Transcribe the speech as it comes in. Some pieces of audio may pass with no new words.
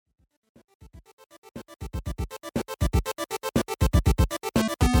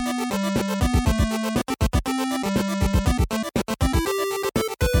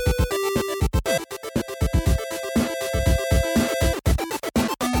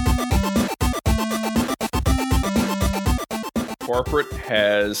corporate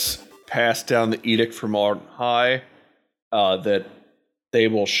has passed down the edict from on high that they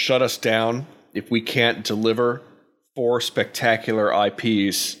will shut us down if we can't deliver 4 spectacular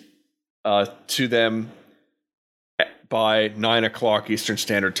IPs to them by 9 o'clock Eastern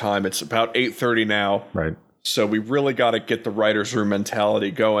Standard Time. It's about 8:30 now. Right. So we really got to get the writer's room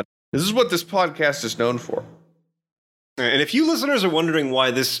mentality going. This is what this podcast is known for. And if you listeners are wondering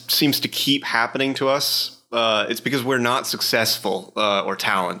why this seems to keep happening to us, it's because we're not successful or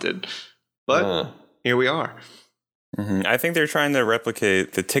talented. But here we are. Mm-hmm. I think they're trying to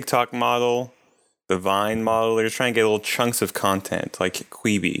replicate the TikTok model, the Vine model. They're trying to get little chunks of content, like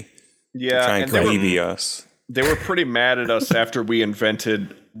Quibi. Yeah, they're trying to Quibi us. They were pretty mad at us after we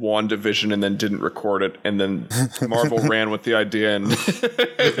invented WandaVision and then didn't record it, and then Marvel ran with the idea and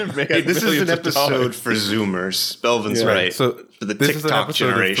made This is an episode for Zoomers. Belvin's right. So for the this TikTok is an episode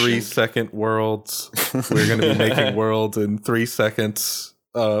generation. of 3-second worlds. We're going to be making worlds in 3 seconds.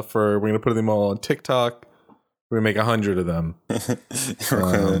 We're going to put them all on TikTok. We're going to make 100 of them.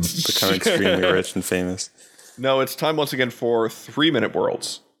 Become extremely rich and famous. No, it's time once again for 3-minute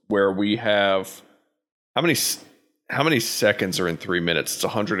worlds, where we have how many seconds are in 3 minutes? It's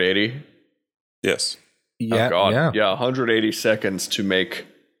 180. Yes. Yeah. Oh God. Yeah, 180 seconds to make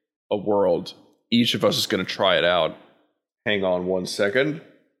a world. Each of us is going to try it out. Hang on 1 second.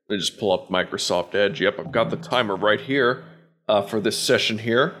 Let me just pull up Microsoft Edge. Yep, I've got the timer right here for this session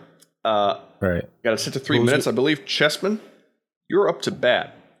here. Right. Got to set to 3 minutes. I believe, Chessman, you're up to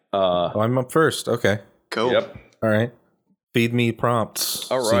bat. I'm up first. Okay. Cool. Yep. All right. Feed me prompts.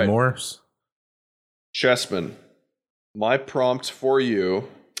 All right. Seymour's. Chessman, my prompt for you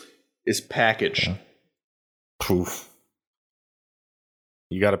is package. Poof.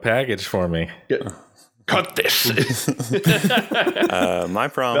 You got a package for me. Cut this. My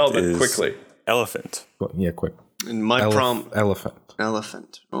prompt Velvet, is quickly. elephant. Yeah, quick. And my prompt...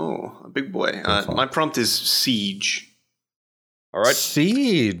 Elephant. Oh, a big boy. My prompt is siege. All right.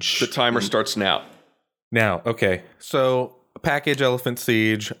 Siege. The timer starts now. Now, okay. So, package elephant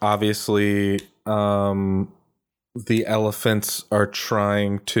siege. Obviously, the elephants are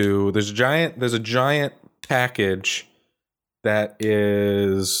trying to. There's a giant package that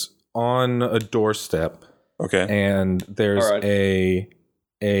is on a doorstep. Okay. And there's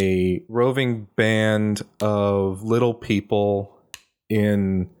a roving band of little people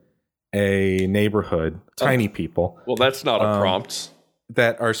in a neighborhood, tiny people. Well, that's not a prompt.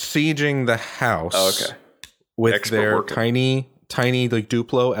 That are sieging the house. Oh, okay. With Expert their worker. tiny like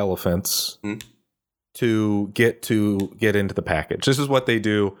Duplo elephants to get into the package. This is what they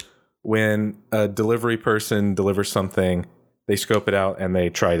do when a delivery person delivers something. They scope it out and they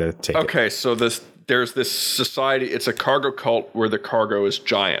try to take it. Okay, so there's this society. It's a cargo cult where the cargo is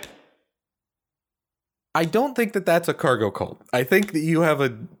giant. I don't think that that's a cargo cult. I think that you have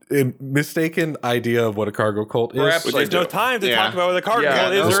a mistaken idea of what a cargo cult is. Perhaps But there's no time to talk about what a cargo Yeah,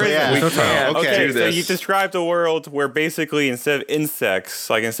 cult is. no, Or yeah. isn't. We can't Okay, do so this. you described a world where basically instead of insects,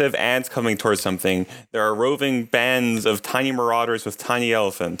 like instead of ants coming towards something, there are roving bands of tiny marauders with tiny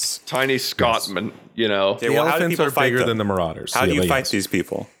elephants. Tiny Scotsman, you know. Okay, The well, how do elephants people are fight bigger them? than the marauders. How do you but fight yes. these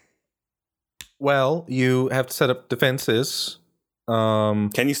people? Well, you have to set up defenses.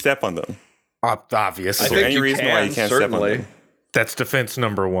 Can you step on them? Obviously. Is there any you reason why you can't step on certainly. them? That's defense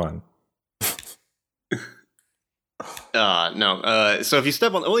number one. No. So if you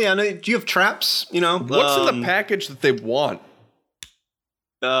step on... Oh, yeah. No, do you have traps? You know? What's in the package that they want?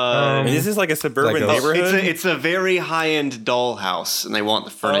 I mean, this is like a suburban Like a- neighborhood. It's a very high-end dollhouse, and they want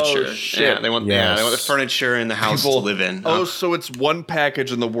the furniture. Oh, shit. Yeah, they want Yes. the furniture in the house to live in. Oh, so it's one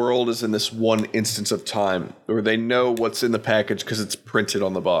package and the world is in this one instance of time, where they know what's in the package because it's printed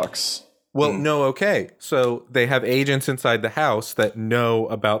on the box. Well, no, okay. So they have agents inside the house that know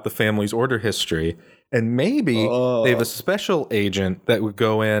about the family's order history. And maybe they have a special agent that would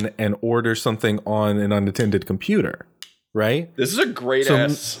go in and order something on an unattended computer, right? This is a great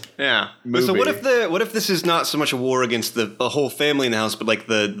ass. Yeah. Movie. So what if this is not so much a war against the whole family in the house, but like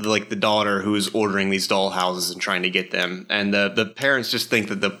the daughter who is ordering these doll houses and trying to get them, and the parents just think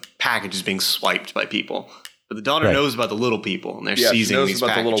that the package is being swiped by people, but the daughter knows about the little people and they're Yeah, she seizing knows these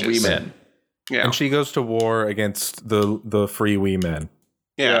about packages. the little wee men. Yeah. And she goes to war against the free wee men.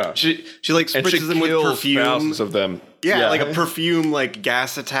 Yeah. She like And she spritzes them with kills perfume. thousands of them. Yeah, like a perfume like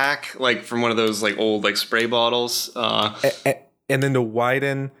gas attack, like from one of those like old like spray bottles. And then to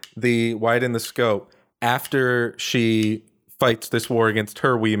widen the scope, after she fights this war against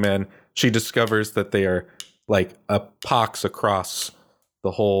her wee men, she discovers that they are like a pox across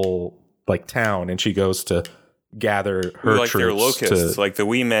the whole like town, and she goes to gather her like their troops locusts, to, like the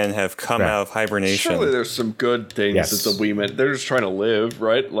wee men have come out of hibernation. Surely there's some good things Yes. that the women. They're just trying to live,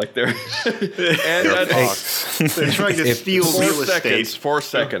 right? Like they're and They're that's fox. They're trying to steal 4 real estate. seconds. 4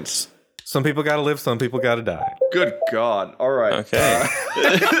 seconds. some people got to live, some people got to die. Good God! All right. Okay.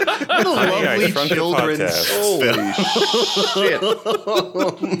 What a lovely Shrunk the children's Podcast. Holy shit!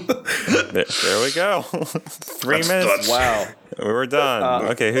 There we go. 3 minutes. Wow. We were done.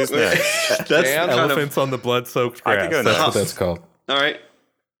 Okay, who's next? That's Dan? kind of Elephants on the blood-soaked I grass. could go That's what next. that's called. all right.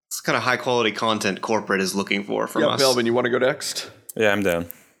 It's kind of high quality content corporate is looking for from Yeah, us. Belvin, you want to go next? Yeah, I'm done.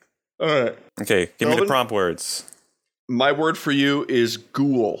 All right. Okay, give me Melvin? the prompt words. My word for you is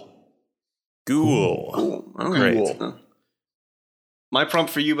ghoul. Ghoul. Cool. All right. Cool. My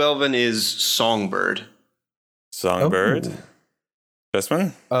prompt for you, Belvin, is songbird. Songbird. Oh. This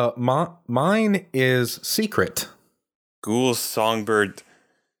one? Mine is secret. Ghoul, songbird,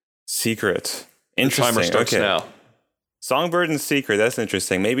 secret. The Interesting. timer starts Okay. now. Songbird and secret. That's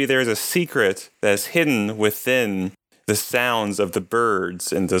interesting. Maybe there's a secret that's hidden within the sounds of the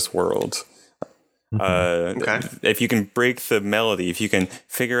birds in this world. Okay. If you can break the melody, if you can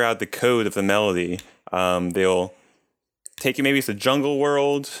figure out the code of the melody, they'll take you. Maybe it's a jungle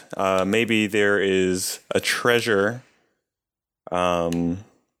world. Maybe there is a treasure. The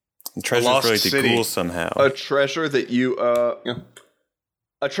treasure lost is really to city. ghouls somehow. A treasure that you Yeah.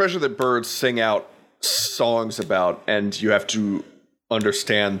 a treasure that birds sing out songs about, and you have to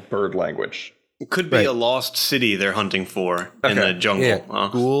understand bird language. It could be Right. a lost city they're hunting for in Okay. the jungle. Yeah,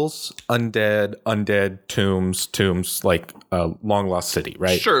 ghouls, undead, tombs, like a long lost city,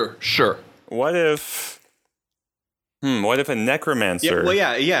 right? Sure. What if a necromancer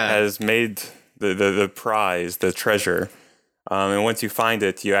Yeah. has made the prize, the treasure, and once you find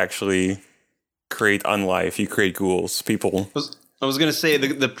it, you actually create unlife. You create ghouls. People. I was gonna say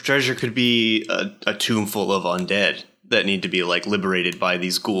the treasure could be a tomb full of undead that need to be like liberated by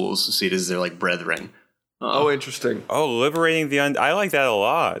these ghouls, see it as their like brethren. Oh, interesting. Oh, liberating the I like that a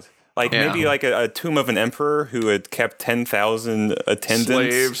lot. Like Yeah. maybe like a tomb of an emperor who had kept 10,000 attendants.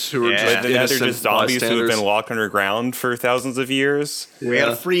 Slaves who are Yeah. just But now they're innocent just zombies who have bystanders. been locked underground for thousands of years. We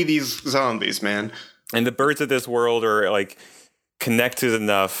gotta free these zombies, man. And the birds of this world are like connected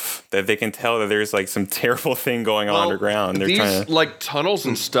enough that they can tell that there's like some terrible thing going on underground. They're these trying to. like tunnels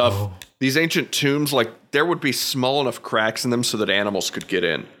and stuff. These ancient tombs, like there would be small enough cracks in them so that animals could get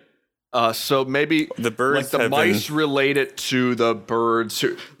in. So maybe The birds like the have mice relate it to the birds.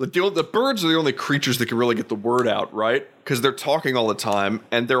 Who, the birds are the only creatures that can really get the word out, right? Because they're talking all the time,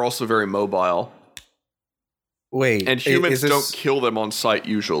 and they're also very mobile. Wait, And humans is don't this, kill them on sight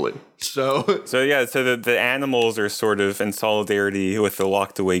usually. So So yeah, so the animals are sort of in solidarity with the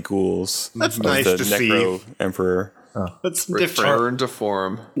locked away ghouls. That's of nice the to Necro see. Emperor. That's different. return to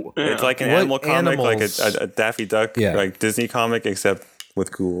form. It's like an What animal comic, animals- like a Daffy Duck, Yeah. like Disney comic, except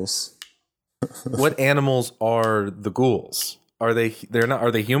with ghouls. what animals are the ghouls? Are they? They're not.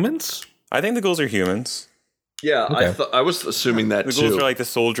 Are they humans? I think the ghouls are humans. Yeah, Okay. I was assuming that The too. ghouls are like the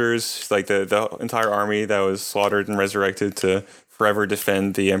soldiers, like the entire army that was slaughtered and resurrected to forever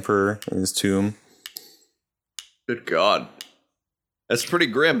defend the emperor in his tomb. Good God, that's pretty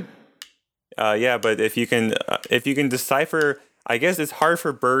grim. Yeah, but if you can decipher, I guess it's hard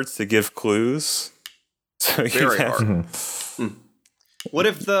for birds to give clues. So Very hard. What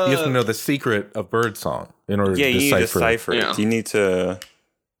if the You have to know the secret of birdsong in order Yeah, to you need to decipher. decipher it. Yeah. You need to.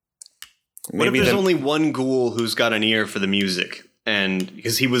 what if Maybe there's the, only one ghoul who's got an ear for the music, and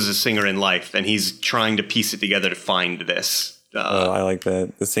because he was a singer in life, and he's trying to piece it together to find this. Oh, I like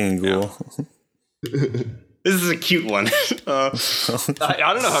that. The singing ghoul. This is a cute one. I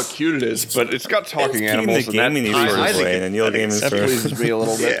don't know how cute it is, but it's got talking It's animals. in the and gaming that, sort I of think way, it- and Neil I think Gaiman's that sort of- pleases me a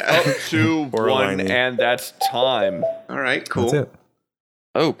little bit. Yeah. Up to Borderline one, me. and that's time. All right, cool. That's it.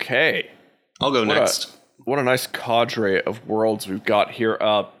 Okay. I'll go next. What a nice cadre of worlds we've got here.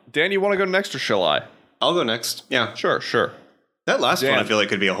 Dan, you want to go next, or shall I? I'll go next. Yeah, Sure. that last one Dan. I feel like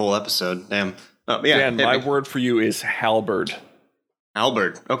could be a whole episode. Damn. Oh, yeah. Dan, hit my me. word for you is halberd.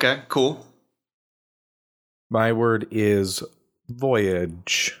 Albert. Okay, cool. My word is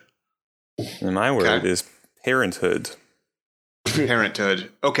voyage. And my word Okay. is parenthood. Parenthood.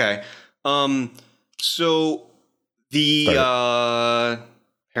 Okay. So the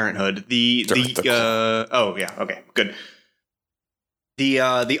Parenthood. Oh yeah. Okay. Good.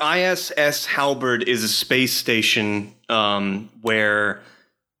 The ISS Halberd is a space station where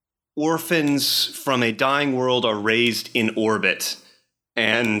orphans from a dying world are raised in orbit,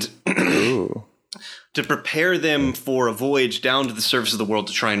 and Ooh. to prepare them for a voyage down to the surface of the world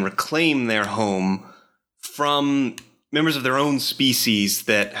to try and reclaim their home from members of their own species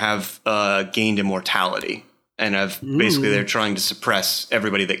that have gained immortality. and basically they're trying to suppress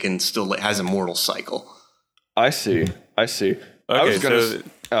everybody that can still has a mortal cycle. I see. I was gonna.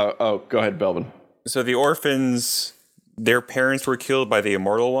 Go ahead, Belvin. So the orphans, their parents were killed by the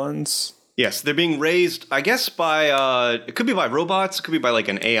immortal ones. Yes, they're being raised, I guess, by it could be by robots, it could be by like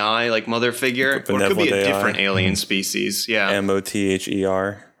an AI, like mother figure, or it could be a different alien species. Yeah,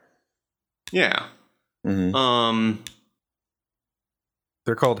 MOTHER. Yeah. Mm-hmm.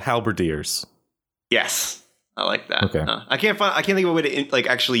 They're called halberdiers. Yes, I like that. Okay. I can't think of a way to like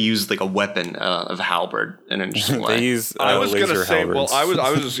actually use like a weapon of halberd in an interesting way. They use I was laser gonna say. halberds. Well, I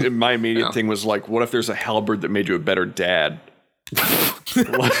was just, my immediate thing was like, what if there's a halberd that made you a better dad?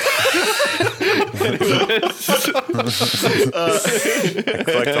 Collect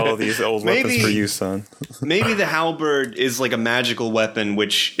all of these old weapons for you, son. Maybe the halberd is like a magical weapon,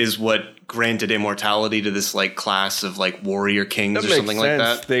 which is what granted immortality to this like class of like warrior kings or something like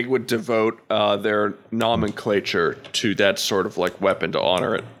that. They would devote their nomenclature to that sort of like weapon to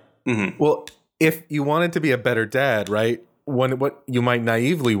honor it. Mm-hmm. Well, if you wanted to be a better dad, right? What you might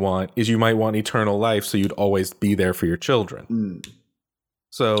naively want is you might want eternal life, so you'd always be there for your children.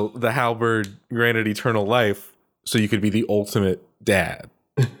 So the halberd granted eternal life, so you could be the ultimate dad.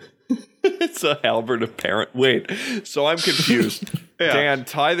 It's a halberd of parent. Wait, so I'm confused. Dan,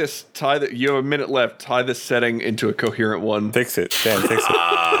 you have a minute left. Tie this setting into a coherent one. Fix it, Dan. Fix it.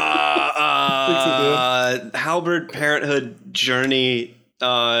 Halberd, parenthood, journey.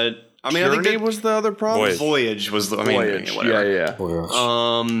 I mean, Journey I think was the other problem. Voyage was the Voyage. Whatever. Yeah.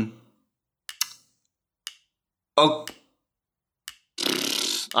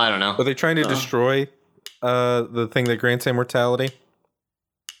 I don't know. Are they trying to destroy the thing that grants immortality?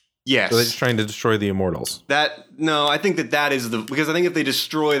 Yes. Or are they just trying to destroy the immortals? I think that is because I think if they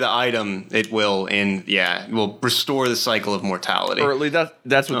destroy the item, it will restore the cycle of mortality. Or at least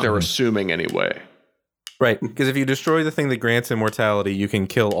that's what they're assuming anyway. Right, because if you destroy the thing that grants immortality, you can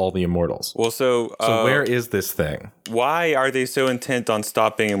kill all the immortals. Well, so where is this thing? Why are they so intent on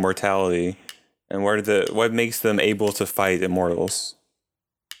stopping immortality, and what makes them able to fight immortals?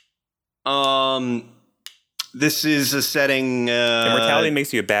 This is a setting. Immortality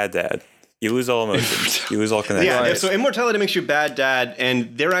makes you a bad dad. You lose all emotions. You lose all connection. Yeah, so immortality makes you a bad dad,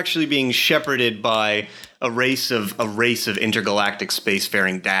 and they're actually being shepherded by a race of intergalactic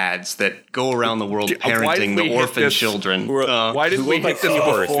spacefaring dads that go around the world parenting the orphan children. Why didn't we hit this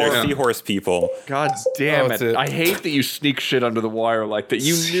seahorse? before? They're seahorse people. God damn it. I hate that you sneak shit under the wire like that.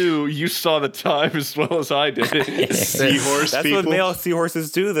 You saw the time as well as I did. Seahorse That's people. what male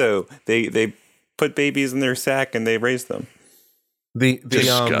seahorses do, though. They put babies in their sack and they raise them.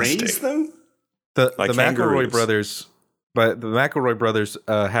 Raise them? The Like McElroy kangaroos. brothers, but the McElroy brothers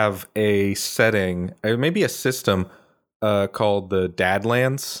have a setting, maybe a system called the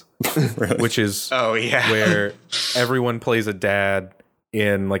Dadlands, which is where everyone plays a dad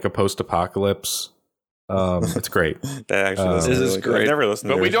in like a post-apocalypse. It's great. That actually This is great. I've never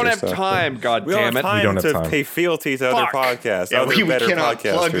listened but to we their don't have stuff, time, God We don't damn have it. time We don't have to time. pay fealty to other podcasts. Yeah, other we better cannot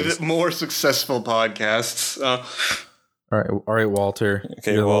plug podcasters. more successful podcasts. All right, Walter.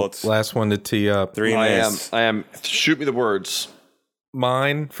 Okay, you're Walt. the last one to tee up. 3 minutes. I am. Shoot me the words.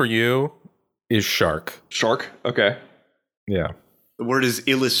 Mine for you is shark. Shark? Okay. Yeah. The word is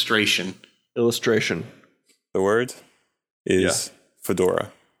illustration. Illustration. The word is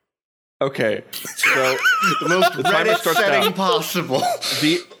fedora. Okay. So The most timer Reddit starts setting now. possible.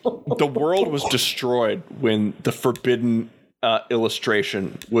 the world was destroyed when the forbidden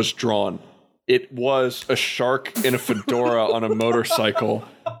illustration was drawn. It was a shark in a fedora on a motorcycle.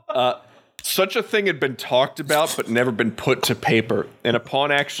 Such a thing had been talked about, but never been put to paper. And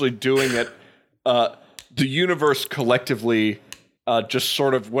upon actually doing it, the universe collectively just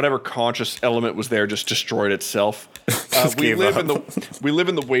sort of whatever conscious element was there just destroyed itself. We live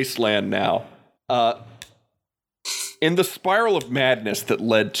in the wasteland now. In the spiral of madness that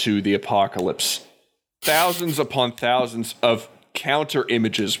led to the apocalypse, thousands upon thousands of counter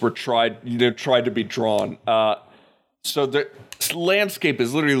images were tried to be drawn. So the landscape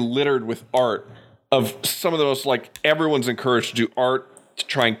is literally littered with art of some of the most, like, everyone's encouraged to do art to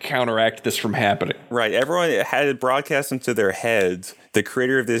try and counteract this from happening. Right. Everyone had it broadcast into their heads. The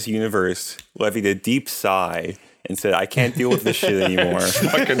creator of this universe levied a deep sigh and said, I can't deal with this shit anymore.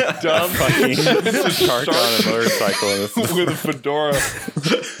 Fucking dumb. Fucking shark on a motorcycle. With a fedora.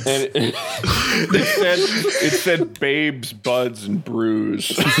 And it said babes, buds, and brews.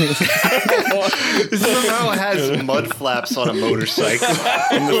 It somehow has mud flaps on a motorcycle.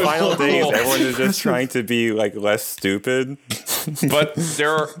 In the final days, everyone is just trying to be like less stupid. But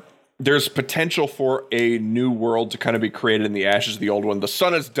there's potential for a new world to kind of be created in the ashes of the old one. The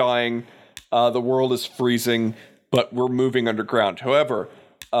sun is dying. the world is freezing, but we're moving underground. However,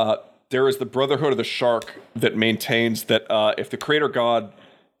 there is the Brotherhood of the Shark that maintains that if the creator god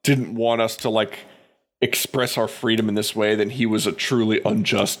didn't want us to like express our freedom in this way, then he was a truly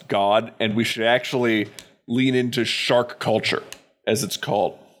unjust god, and we should actually lean into shark culture, as it's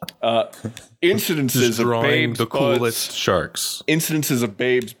called. Incidences of babes, the coolest buds, sharks. incidences of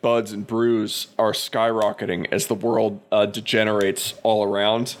babes, buds, and brews are skyrocketing as the world degenerates all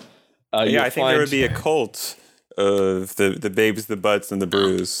around. I think there would be a cult of the babes, the buds, and the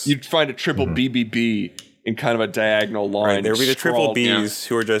brews. You'd find a triple BBB in kind of a diagonal line. Right, there would be the triple scrawled- Bs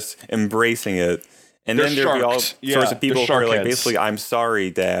who are just embracing it. And They're then there'd be all sharks. sorts of people who are shark like, heads. basically, I'm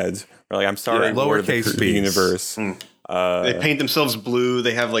sorry, Dad. Or like, I'm sorry, Lord of the lowercase b's. universe. They paint themselves blue.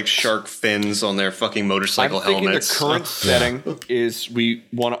 They have like shark fins on their fucking motorcycle I'm thinking helmets. the current setting is we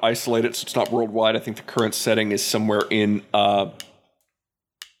want to isolate it so it's not worldwide. I think the current setting is somewhere in I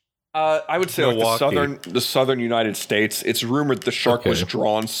would say like the southern United States. It's rumored the shark was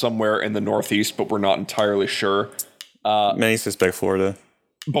drawn somewhere in the Northeast, but we're not entirely sure. Many suspect Florida.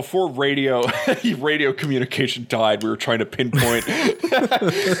 Before radio communication died, we were trying to pinpoint.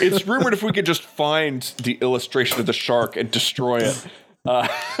 It's rumored if we could just find the illustration of the shark and destroy it.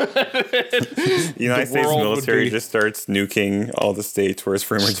 The United States military just starts nuking all the states where it's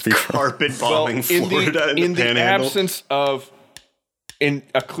rumored to be from. Carpet bombing Florida in the Panhandle. absence of in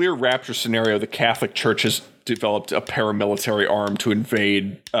a clear rapture scenario, the Catholic Church has developed a paramilitary arm to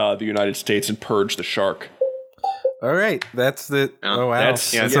invade the United States and purge the shark. All right, that's the. Oh wow,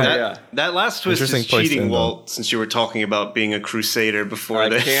 That last twist is Interesting place to cheating, end Walt. Since you were talking about being a crusader before I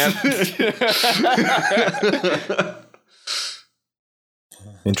this. can't.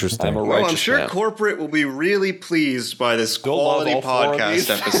 Interesting. Well, I'm sure corporate will be really pleased by this quality love all four of these.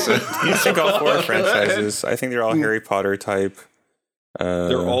 podcast episode. I think all four franchises. I think they're all Harry Potter type.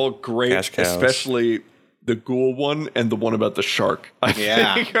 They're all great, cash cows. especially the ghoul one and the one about the shark. I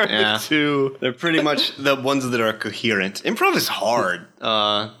think are the two. They're pretty much the ones that are coherent. Improv is hard.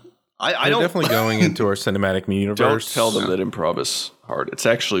 I They're don't definitely going into our cinematic Don't universe. tell them that improv is hard. It's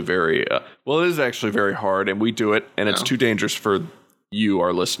actually very it is actually very hard, and we do it, and it's too dangerous for you,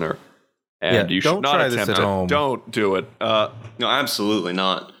 our listener. And you should don't not try attempt this at it. home. Don't do it. No, absolutely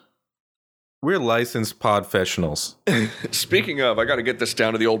not. We're licensed podfessionals. Speaking of, I got to get this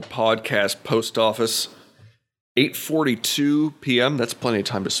down to the old podcast post office. 8:42 p.m. That's plenty of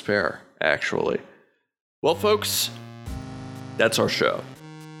time to spare, actually. Well, folks, that's our show.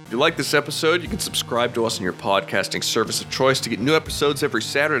 If you like this episode, you can subscribe to us on your podcasting service of choice to get new episodes every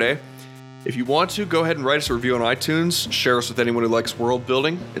Saturday. If you want to, go ahead and write us a review on iTunes. Share us with anyone who likes world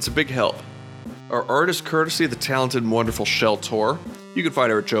building. It's a big help. Our art is courtesy of the talented and wonderful Shell Tor. You can find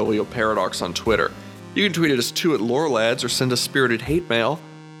her at Jolio Paradox on Twitter. You can tweet at us too at LoreLads or send us spirited hate mail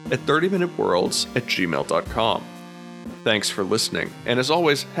at 30minuteworlds@gmail.com. Thanks for listening, and as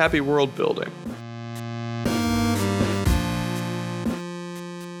always, happy world building.